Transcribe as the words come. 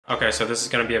Okay, so this is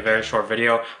going to be a very short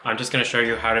video. I'm just going to show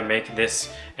you how to make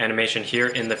this animation here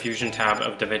in the Fusion tab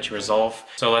of Davinci Resolve.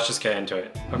 So let's just get into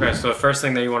it. Okay, so the first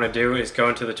thing that you want to do is go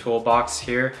into the toolbox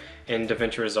here in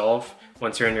Davinci Resolve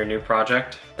once you're in your new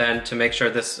project. Then to make sure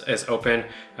this is open,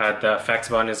 the effects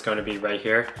button is going to be right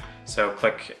here. So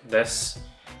click this,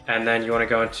 and then you want to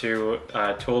go into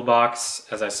toolbox,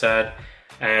 as I said,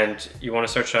 and you want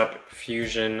to search up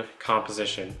Fusion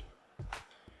Composition.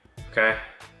 Okay.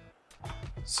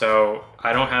 So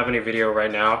I don't have any video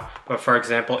right now, but for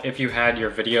example, if you had your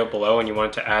video below and you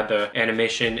wanted to add the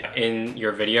animation in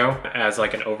your video as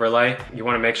like an overlay, you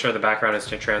want to make sure the background is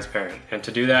transparent. And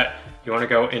to do that, you want to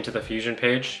go into the Fusion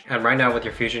page. And right now with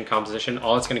your Fusion composition,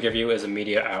 all it's going to give you is a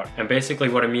media out. And basically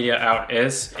what a media out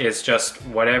is just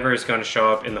whatever is going to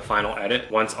show up in the final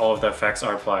edit once all of the effects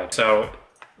are applied. So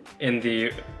in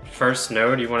the first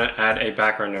node, you want to add a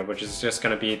background node, which is just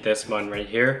going to be this one right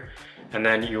here. And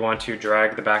then you want to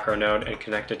drag the background node and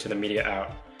connect it to the media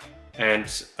out. And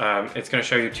it's going to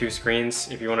show you two screens.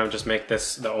 If you want to just make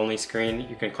this the only screen,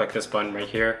 you can click this button right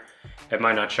here. It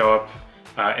might not show up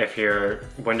if your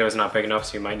window is not big enough,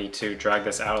 so you might need to drag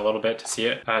this out a little bit to see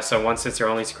it. So once it's your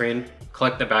only screen,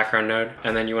 click the background node,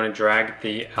 and then you want to drag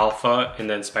the alpha in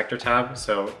the inspector tab.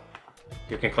 So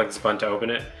you can click this button to open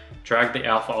it. Drag the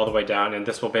alpha all the way down, and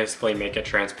this will basically make it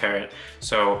transparent.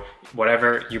 So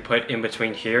whatever you put in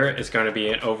between here is going to be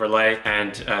an overlay,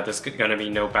 and there's going to be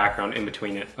no background in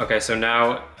between it. Okay, so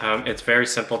now it's very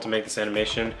simple to make this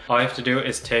animation. All you have to do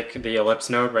is take the ellipse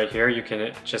node right here. You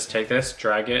can just take this,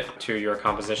 drag it to your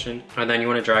composition, and then you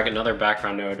want to drag another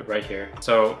background node right here.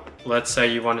 So let's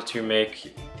say you wanted to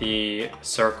make the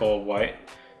circle white.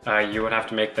 You would have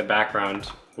to make the background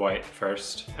white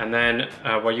first. And then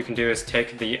what you can do is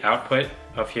take the output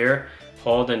of here,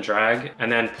 hold and drag, and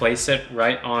then place it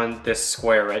right on this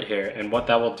square right here. And what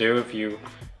that will do if you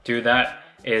do that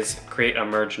is create a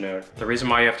merge node. The reason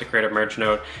why you have to create a merge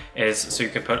node is so you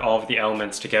can put all of the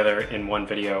elements together in one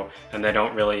video and they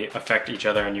don't really affect each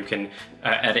other, and you can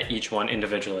edit each one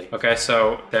individually. Okay,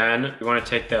 so then you want to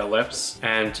take the ellipse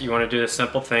and you want to do the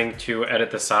simple thing to edit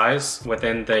the size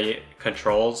within the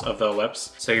controls of the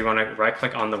ellipse. So you want to right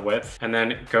click on the width and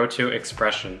then go to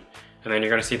expression, and then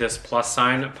you're going to see this plus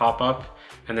sign pop up,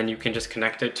 and then you can just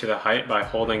connect it to the height by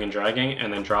holding and dragging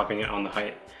and then dropping it on the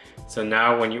height. So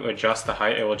now when you adjust the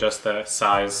height, it will adjust the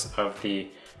size of the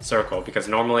circle, because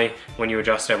normally when you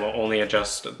adjust it, will only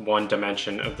adjust one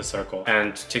dimension of the circle.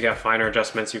 And to get finer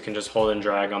adjustments, you can just hold and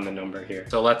drag on the number here.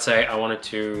 So let's say I wanted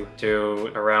to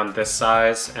do around this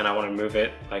size and I want to move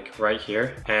it like right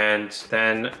here. And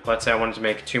then let's say I wanted to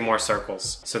make two more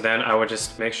circles. So then I would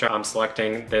just make sure I'm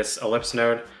selecting this ellipse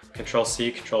node, Control C,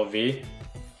 Control V,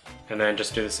 and then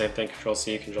just do the same thing, Control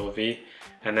C, Control V.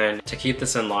 And then to keep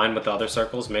this in line with the other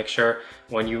circles, make sure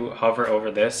when you hover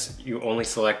over this, you only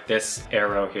select this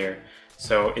arrow here.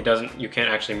 So it doesn't, you can't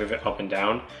actually move it up and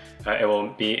down. It will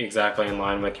be exactly in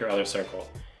line with your other circle.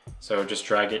 So just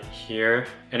drag it here.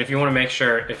 And if you want to make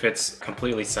sure if it's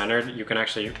completely centered, you can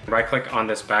actually right click on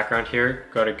this background here,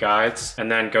 go to guides,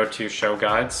 and then go to show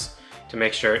guides to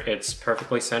make sure it's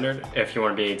perfectly centered if you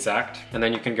want to be exact. And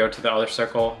then you can go to the other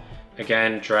circle,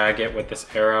 again, drag it with this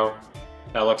arrow.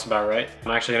 That looks about right.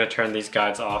 I'm actually going to turn these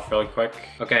guides off really quick.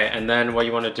 Okay, and then what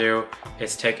you want to do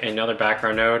is take another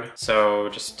background node. So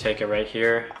just take it right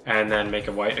here and then make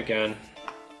it white again.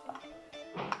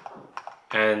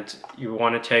 And you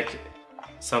want to take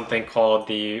something called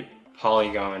the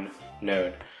Polygon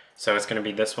node. So it's going to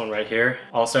be this one right here.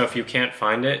 Also, if you can't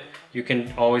find it, you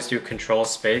can always do Control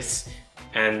Space,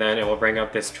 and then it will bring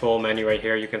up this tool menu right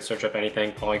here. You can search up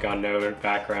anything, Polygon node,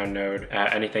 background node,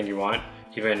 anything you want,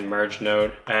 even merge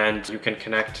node, and you can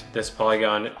connect this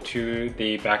polygon to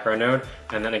the background node,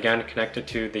 and then again connect it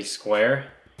to the square.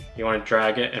 You want to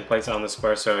drag it and place it on the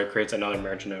square so it creates another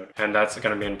merge node, and that's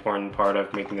going to be an important part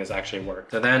of making this actually work.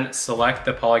 So then select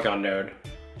the polygon node,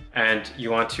 and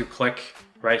you want to click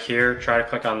right here, try to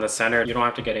click on the center. You don't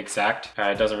have to get exact,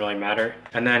 it doesn't really matter.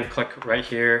 And then click right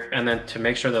here, and then to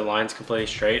make sure the line's completely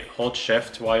straight, hold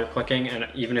shift while you're clicking, and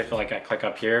even if like I click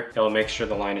up here, it'll make sure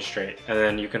the line is straight. And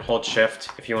then you can hold shift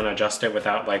if you want to adjust it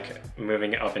without like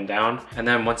moving it up and down. And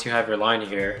then once you have your line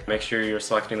here, make sure you're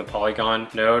selecting the polygon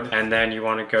node, and then you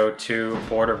want to go to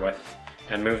border width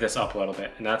and move this up a little bit,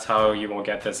 and that's how you will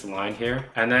get this line here.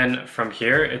 And then from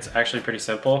here, it's actually pretty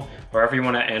simple. Wherever you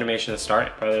want an animation to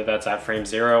start, whether that's at frame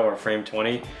 0 or frame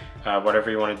 20,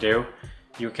 whatever you want to do,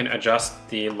 you can adjust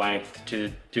the length to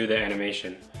do the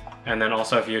animation. And then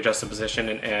also if you adjust the position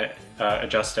and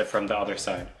adjust it from the other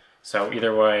side. So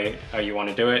either way you want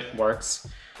to do it works.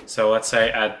 So let's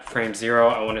say at frame 0,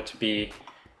 I want it to be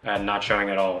not showing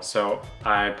at all. So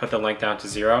I put the length down to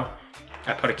 0.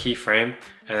 I put a keyframe,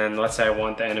 and then let's say I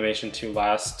want the animation to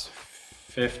last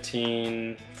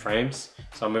 15 frames.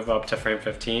 So I'll move up to frame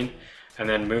 15 and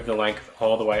then move the length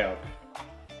all the way up.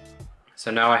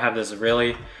 So now I have this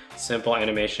really simple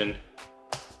animation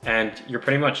and you're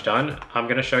pretty much done. I'm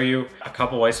gonna show you a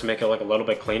couple ways to make it look a little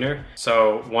bit cleaner.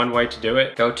 So one way to do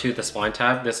it, go to the spline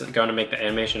tab. This is gonna make the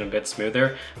animation a bit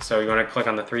smoother. So you wanna click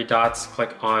on the 3 dots,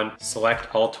 click on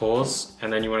select all tools,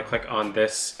 and then you wanna click on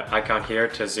this icon here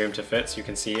to zoom to fit so you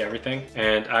can see everything.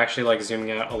 And I actually like zooming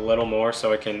out a little more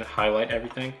so I can highlight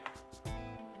everything.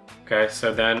 Okay,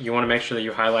 so then you wanna make sure that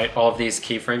you highlight all of these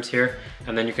keyframes here,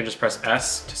 and then you can just press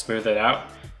S to smooth it out,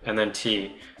 and then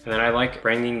T. And then I like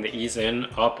bringing the ease in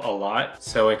up a lot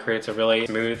so it creates a really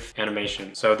smooth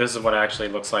animation. So this is what it actually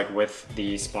looks like with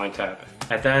the spline tab.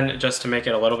 And then just to make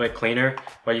it a little bit cleaner,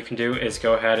 what you can do is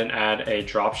go ahead and add a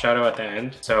drop shadow at the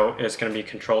end. So it's gonna be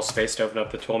Control Space to open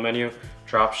up the tool menu,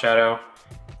 drop shadow,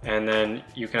 and then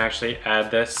you can actually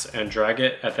add this and drag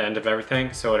it at the end of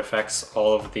everything so it affects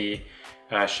all of the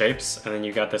shapes. And then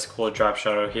you got this cool drop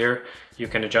shadow here. You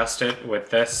can adjust it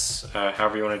with this,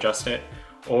 however you wanna adjust it.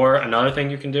 Or another thing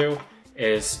you can do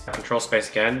is Control Space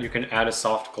again. You can add a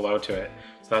soft glow to it.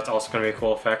 So that's also going to be a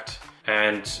cool effect.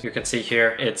 And you can see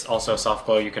here, it's also a soft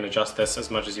glow. You can adjust this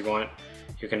as much as you want.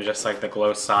 You can adjust like the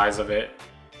glow size of it,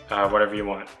 whatever you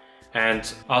want.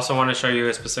 And I also want to show you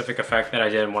a specific effect that I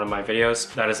did in one of my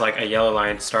videos. That is like a yellow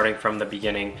line starting from the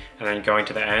beginning and then going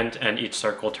to the end, and each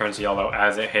circle turns yellow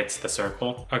as it hits the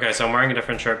circle. Okay, so I'm wearing a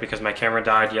different shirt because my camera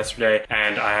died yesterday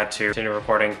and I had to continue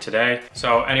recording today.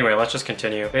 So anyway, let's just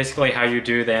continue. Basically how you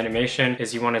do the animation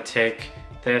is you want to take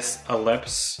this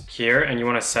ellipse here and you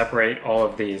want to separate all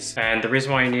of these. And the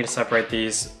reason why you need to separate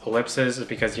these ellipses is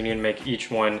because you need to make each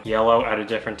one yellow at a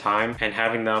different time, and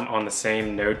having them on the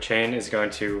same node chain is going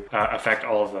to affect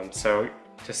all of them. So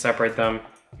to separate them,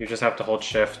 you just have to hold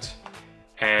shift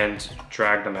and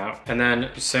drag them out. And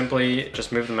then simply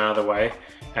just move them out of the way.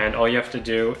 And all you have to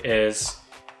do is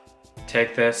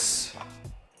take this,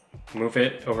 move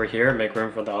it over here, make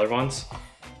room for the other ones.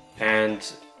 And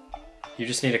you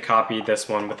just need to copy this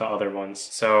one with the other ones.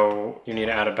 So you need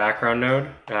to add a background node.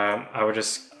 I would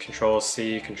just Control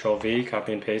C, Control V,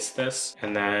 copy and paste this,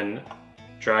 and then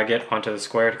drag it onto the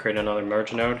square to create another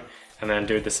merge node, and then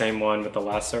do the same one with the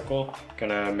last circle.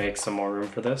 Gonna make some more room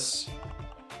for this.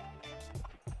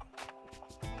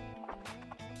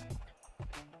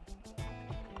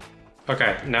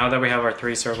 Okay, now that we have our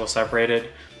 3 circles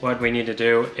separated, what we need to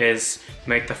do is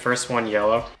make the first one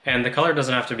yellow. And the color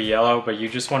doesn't have to be yellow, but you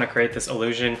just want to create this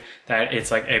illusion that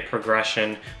it's like a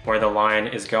progression where the line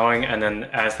is going, and then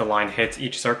as the line hits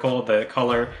each circle, the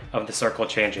color of the circle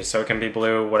changes. So it can be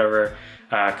blue, whatever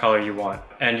color you want.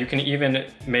 And you can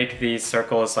even make these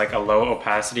circles like a low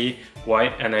opacity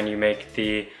white, and then you make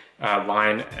the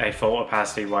line a full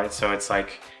opacity white, so it's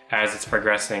like as it's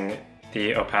progressing,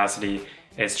 the opacity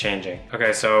is changing.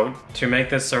 Okay, so to make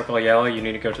this circle yellow, you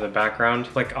need to go to the background,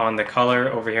 click on the color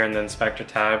over here in the inspector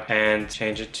tab, and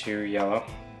change it to yellow.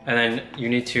 And then you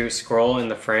need to scroll in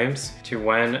the frames to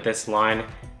when this line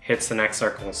hits the next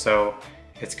circle. So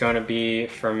it's going to be,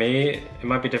 for me, it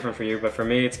might be different for you, but for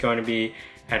me it's going to be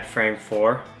at frame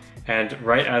 4. And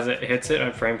right as it hits it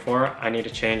at frame 4, I need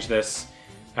to change this,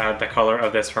 the color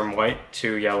of this from white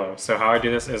to yellow. So how I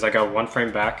do this is I go 1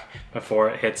 frame back before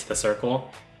it hits the circle.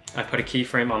 I put a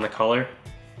keyframe on the color,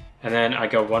 and then I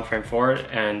go 1 frame forward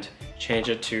and change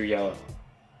it to yellow.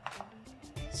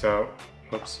 So,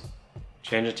 oops,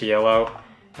 change it to yellow,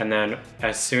 and then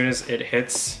as soon as it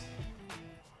hits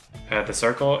the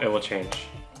circle, it will change,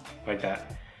 like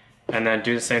that. And then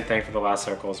do the same thing for the last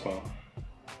circle as well.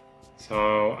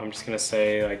 So I'm just gonna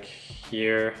say like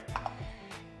here,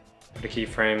 put a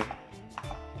keyframe,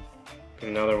 put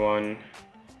another one,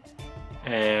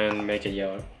 and make it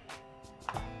yellow.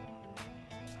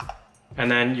 And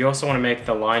then you also want to make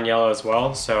the line yellow as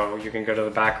well, so you can go to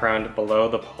the background below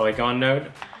the polygon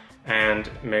node and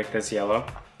make this yellow.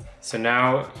 So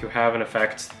now you have an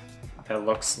effect that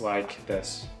looks like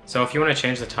this. So if you want to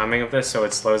change the timing of this so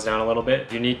it slows down a little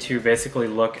bit, you need to basically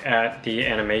look at the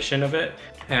animation of it,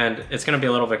 and it's going to be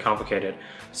a little bit complicated.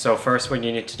 So first what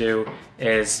you need to do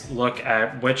is look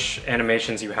at which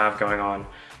animations you have going on.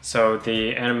 So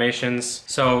the animations,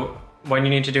 what you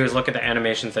need to do is look at the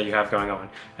animations that you have going on.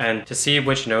 And to see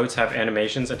which nodes have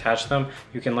animations attached to them,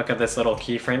 you can look at this little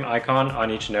keyframe icon on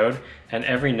each node, and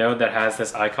every node that has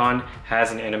this icon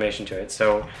has an animation to it.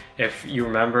 So if you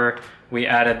remember, we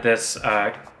added this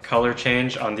color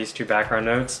change on these 2 background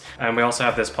nodes, and we also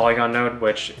have this polygon node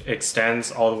which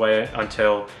extends all the way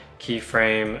until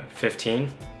keyframe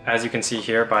 15. as you can see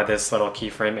here by this little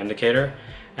keyframe indicator.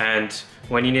 And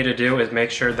what you need to do is make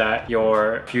sure that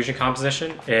your fusion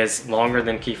composition is longer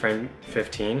than keyframe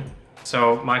 15.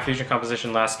 So my fusion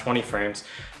composition lasts 20 frames,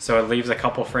 so it leaves a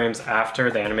couple frames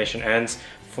after the animation ends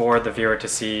for the viewer to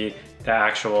see the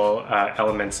actual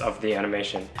elements of the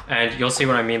animation. And you'll see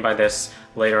what I mean by this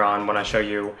later on when I show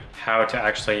you how to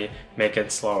actually make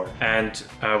it slower. And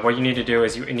what you need to do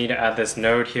is you need to add this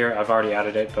node here. I've already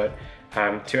added it, but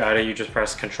to add it, you just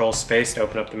press Control Space to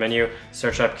open up the menu,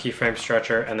 search up keyframe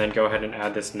stretcher, and then go ahead and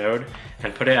add this node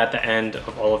and put it at the end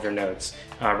of all of your nodes,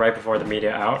 right before the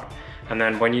media out. And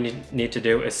then what you need to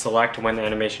do is select when the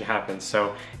animation happens.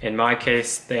 So in my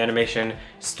case, the animation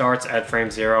starts at frame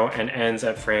 0 and ends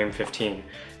at frame 15.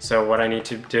 So what I need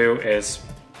to do is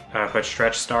put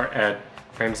stretch start at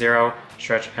frame 0,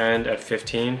 stretch end at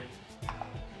 15.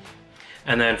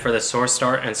 And then for the source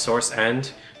start and source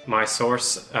end, my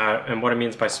source, and what it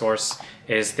means by source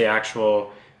is the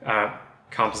actual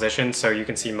composition. So you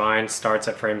can see mine starts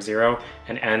at frame 0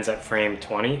 and ends at frame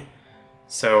 20.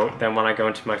 So then when I go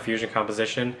into my fusion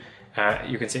composition,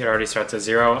 you can see it already starts at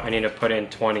 0. I need to put in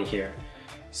 20 here.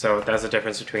 So that's the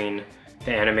difference between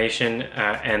the animation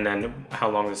and then how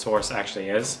long the source actually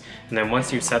is. And then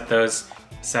once you've set those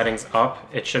settings up,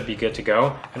 it should be good to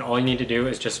go. And all you need to do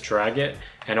is just drag it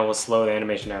and it will slow the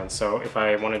animation down. So if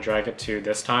I want to drag it to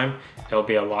this time, it'll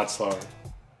be a lot slower.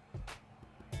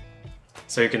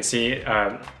 So you can see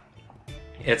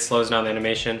it slows down the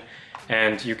animation.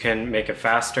 And you can make it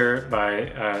faster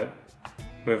by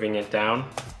moving it down.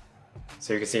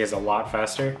 So you can see it's a lot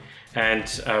faster. And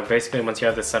basically once you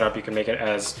have this set up, you can make it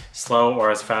as slow or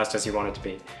as fast as you want it to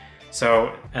be.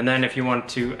 So, and then if you want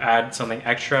to add something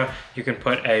extra, you can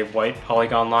put a white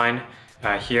polygon line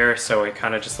here, so it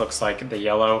kind of just looks like the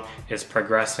yellow is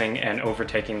progressing and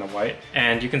overtaking the white.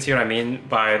 And you can see what I mean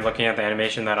by looking at the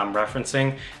animation that I'm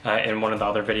referencing in one of the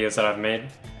other videos that I've made.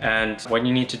 And what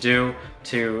you need to do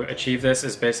to achieve this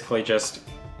is basically just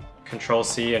Control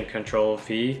C and Control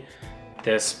V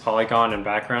this polygon and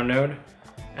background node,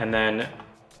 and then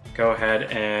go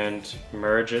ahead and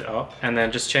merge it up, and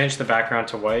then just change the background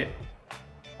to white.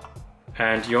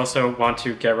 And you also want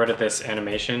to get rid of this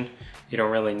animation. You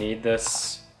don't really need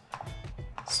this,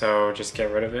 so just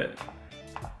get rid of it.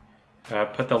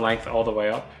 Put the length all the way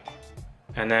up,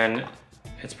 and then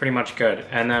it's pretty much good.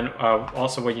 And then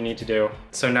also what you need to do,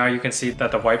 so now you can see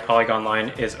that the white polygon line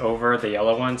is over the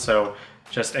yellow one. So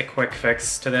just a quick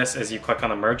fix to this is you click on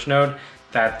the merge node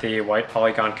that the white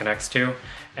polygon connects to,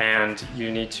 and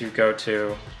you need to go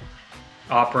to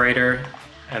operator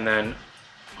and then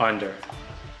under.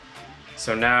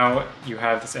 So now you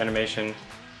have this animation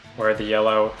where the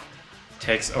yellow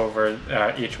takes over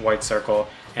each white circle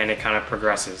and it kind of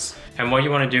progresses. And what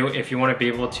you want to do if you want to be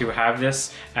able to have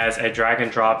this as a drag and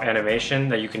drop animation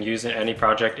that you can use in any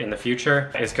project in the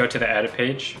future is go to the edit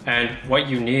page. And what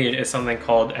you need is something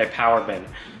called a power bin.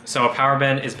 So a power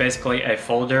bin is basically a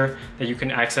folder that you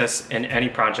can access in any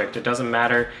project. It doesn't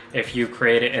matter if you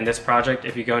create it in this project.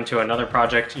 If you go into another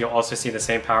project, you'll also see the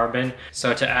same power bin.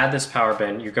 So to add this power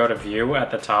bin, you go to View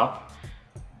at the top,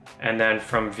 and then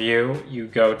from View, you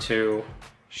go to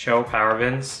Show Power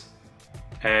Bins.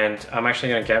 And I'm actually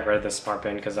going to get rid of this smart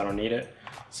bin because I don't need it.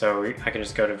 So I can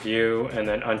just go to View and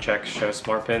then uncheck Show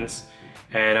Smart Bins.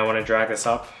 And I want to drag this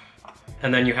up.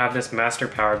 And then you have this master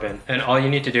power bin. And all you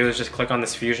need to do is just click on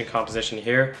this fusion composition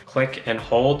here, click and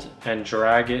hold and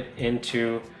drag it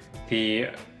into the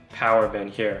power bin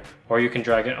here. Or you can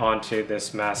drag it onto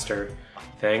this master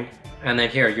thing. And then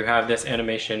here you have this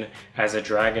animation as a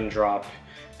drag and drop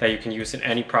that you can use in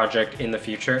any project in the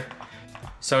future.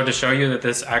 So to show you that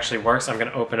this actually works, I'm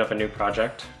going to open up a new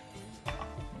project.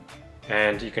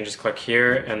 And you can just click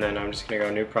here, and then I'm just going to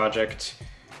go New Project,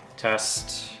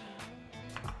 Test,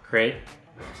 Create.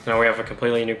 Now we have a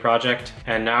completely new project.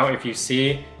 And now if you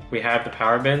see, we have the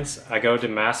power bins. I go to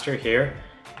Master here,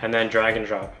 and then drag and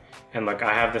drop. And look,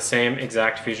 I have the same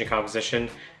exact fusion composition.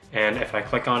 And if I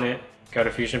click on it, go to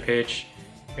Fusion page,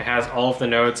 it has all of the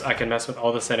nodes. I can mess with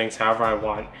all the settings however I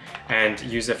want and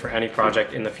use it for any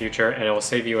project in the future, and it will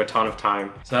save you a ton of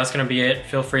time. So that's going to be it.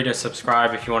 Feel free to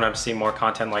subscribe if you want to see more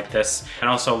content like this, and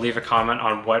also leave a comment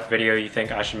on what video you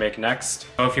think I should make next.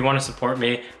 So if you want to support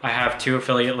me, I have 2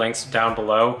 affiliate links down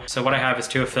below. So what I have is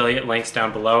 2 affiliate links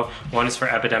down below. One is for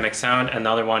Epidemic Sound and the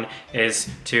other one is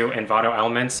to Envato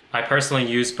Elements. I personally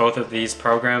use both of these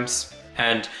programs.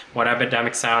 And what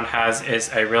Epidemic Sound has is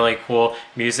a really cool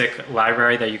music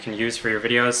library that you can use for your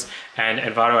videos. And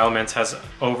Envato Elements has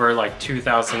over like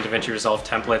 2,000 Davinci Resolve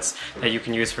templates that you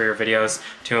can use for your videos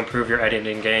to improve your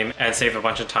editing game and save a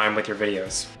bunch of time with your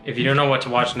videos. If you don't know what to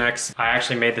watch next, I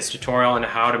actually made this tutorial on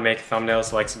how to make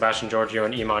thumbnails like Sebastian Giorgio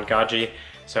and Iman Gadzhi,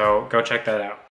 so go check that out.